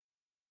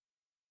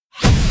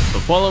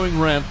following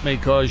rant may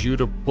cause you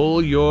to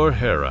pull your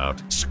hair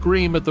out,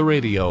 scream at the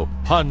radio,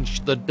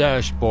 punch the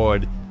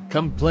dashboard.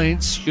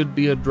 Complaints should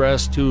be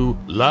addressed to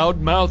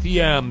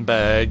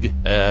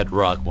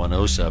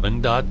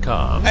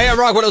loudmouth@rock107.com. Hey, I'm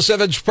Rock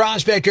 107's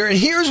Prospector, and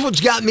here's what's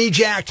got me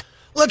jacked.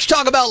 Let's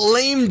talk about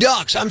lame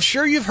ducks. I'm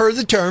sure you've heard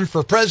the term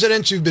for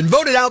presidents who've been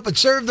voted out but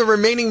served the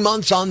remaining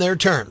months on their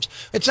terms.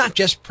 It's not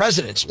just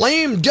presidents.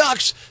 Lame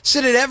ducks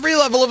sit at every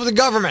level of the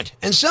government,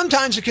 and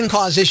sometimes it can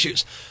cause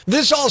issues.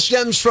 This all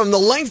stems from the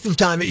length of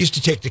time it used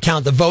to take to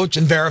count the votes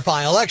and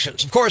verify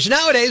elections. Of course,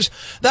 nowadays,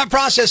 that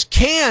process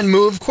can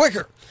move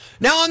quicker.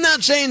 Now, I'm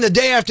not saying the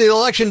day after the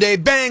election day,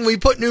 bang, we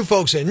put new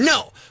folks in.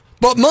 No.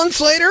 But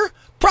months later,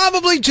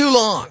 probably too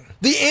long.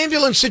 The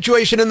ambulance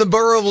situation in the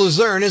borough of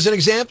Luzerne is an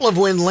example of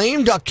when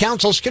lame duck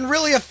councils can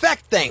really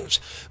affect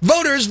things.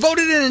 Voters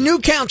voted in a new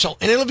council,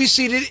 and it'll be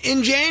seated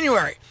in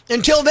January.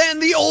 Until then,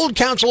 the old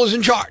council is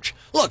in charge.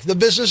 Look, the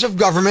business of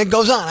government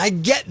goes on. I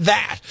get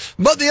that.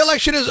 But the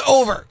election is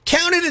over,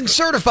 counted and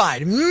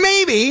certified.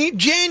 Maybe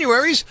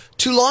January's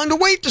too long to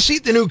wait to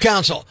seat the new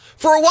council.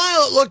 For a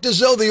while, it looked as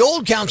though the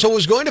old council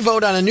was going to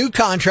vote on a new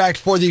contract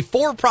for the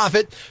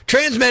for-profit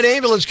Transmed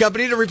Ambulance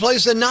Company to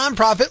replace the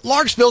non-profit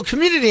Larksville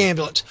Community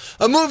Ambulance,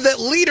 a move that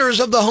leaders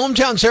of the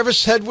hometown service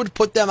said would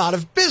put them out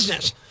of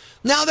business.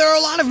 Now, there are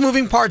a lot of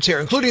moving parts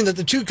here, including that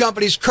the two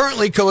companies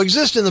currently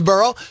coexist in the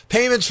borough,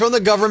 payments from the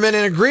government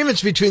and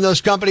agreements between those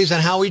companies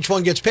and how each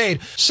one gets paid,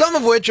 some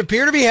of which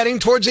appear to be heading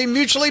towards a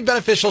mutually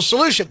beneficial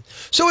solution.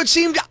 So it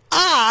seemed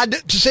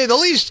odd, to say the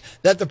least,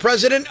 that the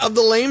president of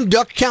the Lame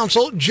Duck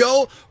Council,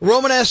 Joe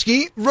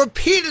Romaneski,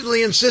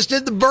 repeatedly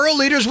insisted the borough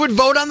leaders would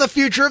vote on the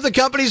future of the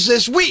companies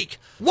this week.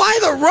 Why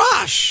the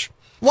rush?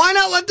 Why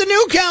not let the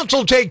new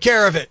council take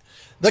care of it?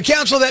 The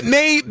council that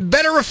may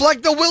better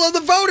reflect the will of the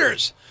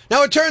voters.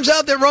 Now, it turns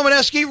out that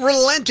Romaneski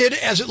relented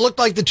as it looked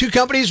like the two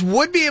companies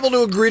would be able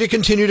to agree to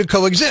continue to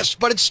coexist.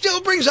 But it still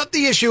brings up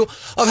the issue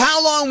of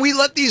how long we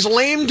let these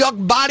lame duck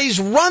bodies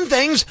run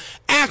things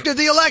after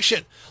the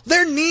election.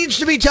 There needs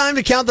to be time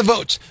to count the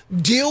votes,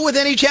 deal with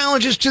any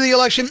challenges to the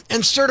election,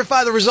 and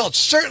certify the results,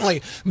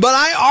 certainly. But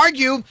I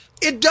argue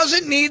it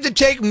doesn't need to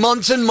take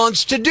months and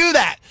months to do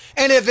that.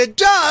 And if it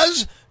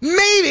does,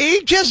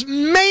 maybe, just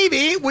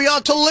maybe, we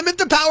ought to limit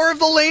the power of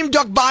the lame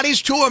duck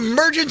bodies to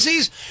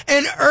emergencies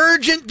and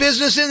urgent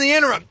business in the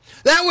interim.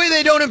 That way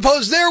they don't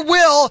impose their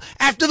will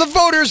after the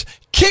voters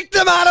kick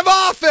them out of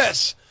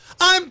office.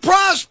 I'm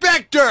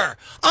Prospector.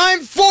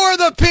 I'm for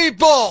the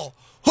people.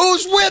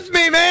 Who's with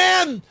me,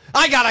 man?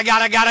 I gotta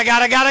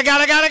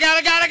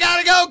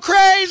go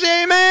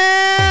crazy,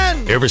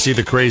 man! Ever see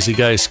the crazy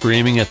guy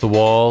screaming at the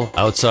wall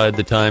outside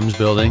the Times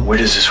building? Where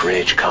does this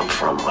rage come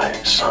from, my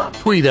son?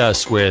 Tweet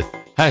us with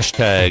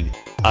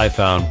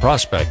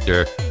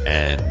 #IFoundProspector,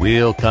 and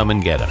we'll come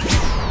and get him.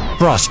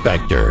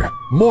 Prospector,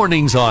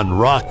 mornings on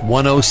Rock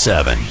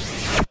 107.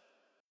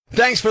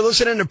 Thanks for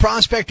listening to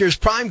Prospector's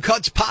Prime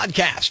Cuts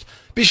podcast.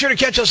 Be sure to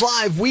catch us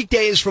live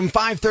weekdays from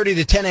 5:30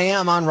 to 10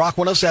 a.m. on Rock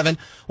 107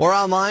 or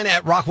online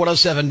at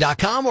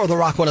rock107.com or the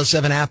Rock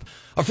 107 app,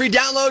 a free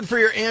download for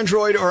your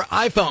Android or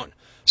iPhone.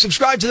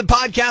 Subscribe to the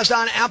podcast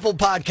on Apple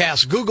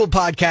Podcasts, Google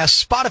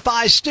Podcasts,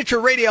 Spotify, Stitcher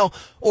Radio,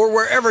 or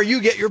wherever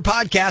you get your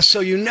podcasts so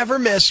you never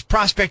miss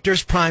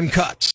Prospector's Prime Cuts.